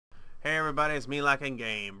Hey everybody, it's me Lacking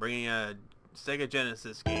Game, bringing a Sega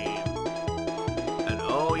Genesis game. And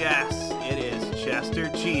oh yes, it is Chester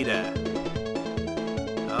Cheetah.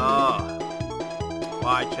 Oh,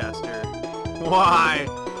 why Chester? Why?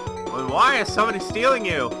 Why is somebody stealing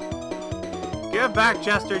you? Give back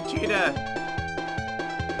Chester Cheetah.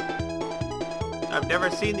 I've never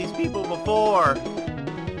seen these people before.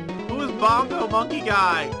 Who is Bongo Monkey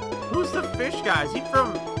Guy? Who's the fish guy? Is he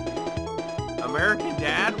from American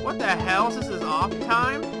Dad? What the hell? Is this his off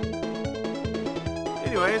time?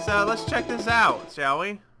 Anyways, let's check this out, shall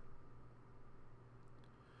we?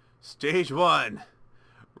 Stage 1.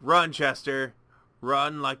 Run, Chester.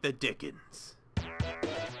 Run like the Dickens.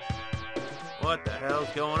 What the hell's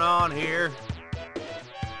going on here?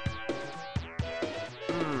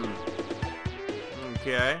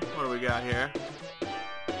 Okay, what do we got here?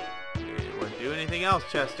 You wouldn't do anything else,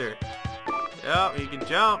 Chester. Yep, he can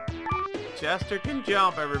jump. Chester can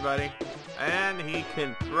jump, everybody. And he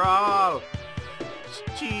can crawl.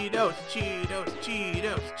 Cheetos, Cheetos,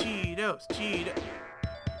 Cheetos, Cheetos, Cheetos.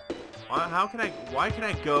 Why can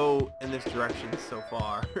I go in this direction so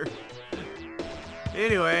far?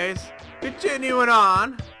 Anyways, continuing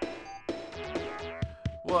on.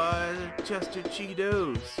 What Chester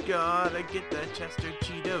Cheetos? Gotta get the Chester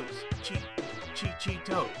Cheetos.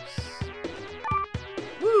 Cheetos.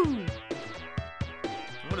 Woo!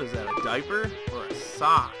 What is that, a diaper or a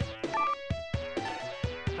sock?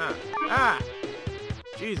 Huh. Ah!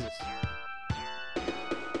 Jesus.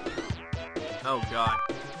 Oh god.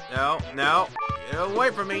 No, no. Get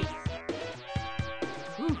away from me.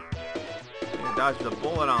 Whew. I dodged a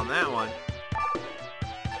bullet on that one.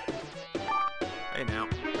 Hey now.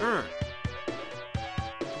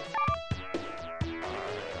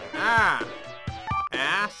 Ah!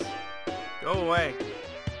 Ass! Go away.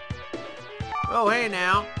 Oh, hey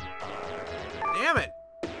now. Damn it.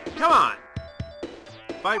 Come on.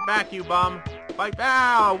 Fight back, you bum. Fight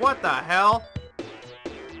back. Ow, what the hell?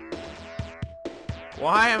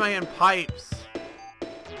 Why am I in pipes?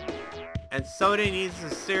 And somebody needs to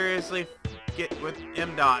seriously get with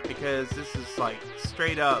MDOT because this is like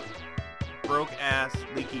straight up broke ass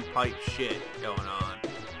leaky pipe shit going on.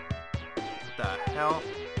 What the hell?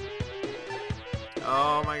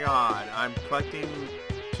 Oh my god. I'm collecting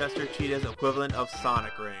Chester Cheetah's equivalent of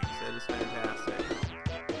Sonic rings. That is fantastic.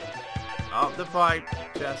 Up the pipe,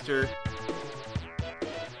 Chester.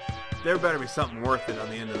 There better be something worth it on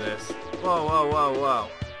the end of this. Whoa, whoa, whoa, whoa.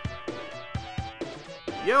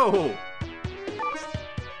 Yo!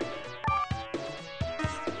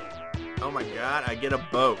 Oh my god, I get a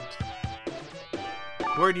boat.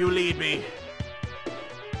 Where do you lead me?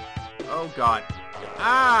 Oh god.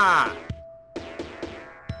 Ah!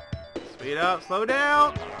 Speed up, slow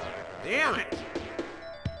down. Damn it.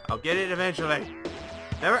 I'll get it eventually.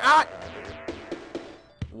 Never. Ah!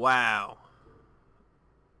 Wow.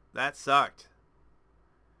 That sucked.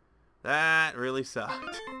 That really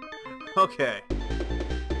sucked. Okay.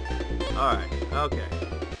 Alright, okay.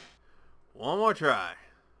 One more try.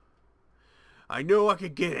 I know I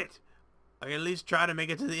can get it. I can at least try to make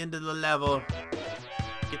it to the end of the level.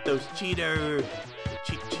 Get those Cheetos.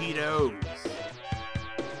 Cheetos.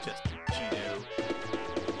 Chester Cheeto.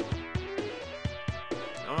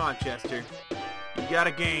 Come on, Chester. You got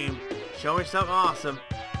a game. Show me something awesome.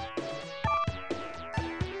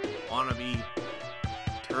 Wannabe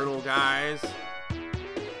turtle guys.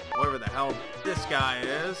 Whatever the hell this guy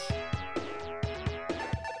is.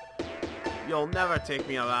 You'll never take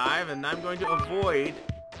me alive, and I'm going to avoid...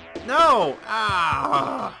 No!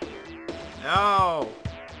 Ah! No!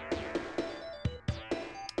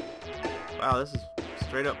 Wow, this is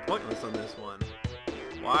straight up pointless on this one.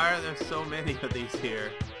 Why are there so many of these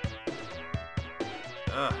here?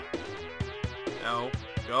 Ugh. No.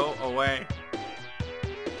 Go away.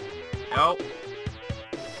 Nope.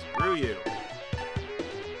 Screw you.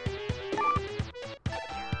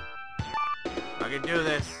 I can do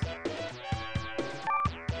this.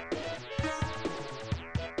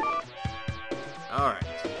 Alright.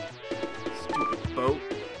 Stupid boat.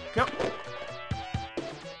 Come.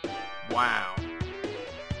 Wow.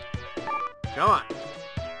 Come on.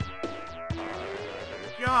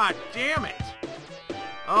 God damn it.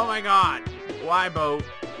 Oh my god. Why, boat?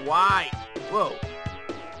 Why? Whoa.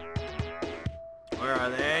 Where are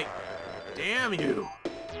they? Damn you.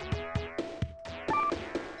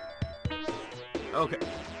 Okay.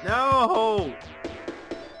 No!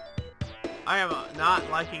 I am not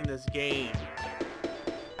liking this game.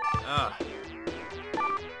 Ugh.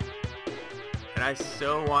 And I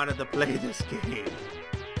so wanted to play this game.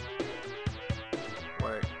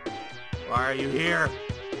 Why are you here?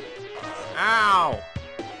 Ow!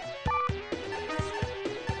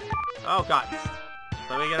 Oh god.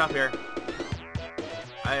 Let me get up here.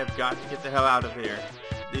 I have got to get the hell out of here.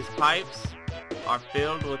 These pipes are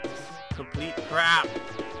filled with complete crap.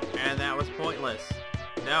 And that was pointless.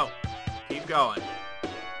 No. Keep going.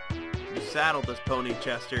 You saddled this pony,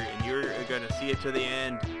 Chester, and you're going to see it to the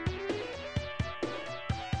end.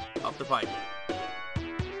 Up the pipe.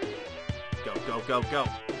 Go, go, go, go.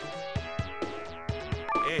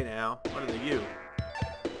 Hey now. What are you?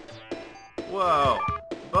 Whoa.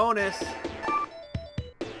 Bonus.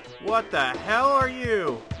 What the hell are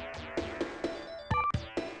you?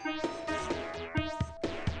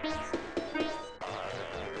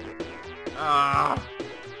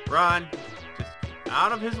 Run. Just get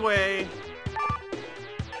out of his way.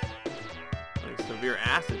 Like a severe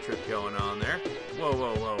acid trip going on there. Whoa,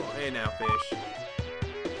 whoa, whoa. Hey now, fish.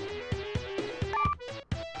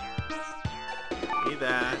 Need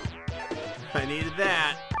that. I needed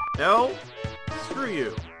that. No. Screw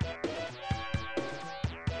you.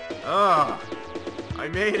 Oh, I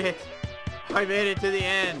made it. I made it to the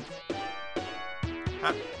end.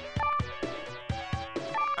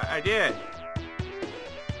 I did.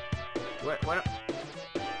 What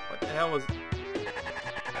the hell was...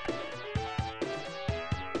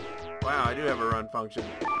 Wow, I do have a run function.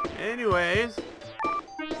 Anyways.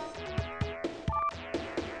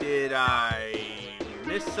 Did I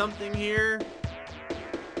miss something here?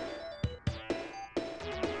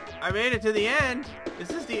 I made it to the end. Is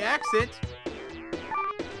this the exit?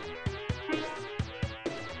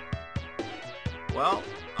 Well,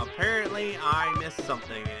 apparently I missed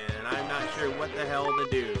something, and I'm not sure what the hell to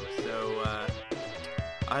do. So,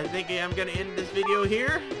 I think I'm going to end this video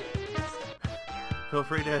here. Feel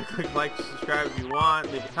free to click like, subscribe if you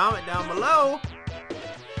want. Leave a comment down below.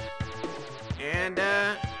 And,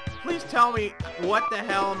 please tell me what the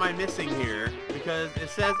hell am I missing here. Because it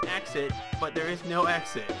says exit, but there is no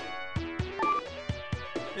exit.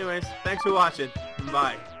 Anyways, thanks for watching.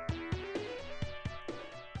 Bye.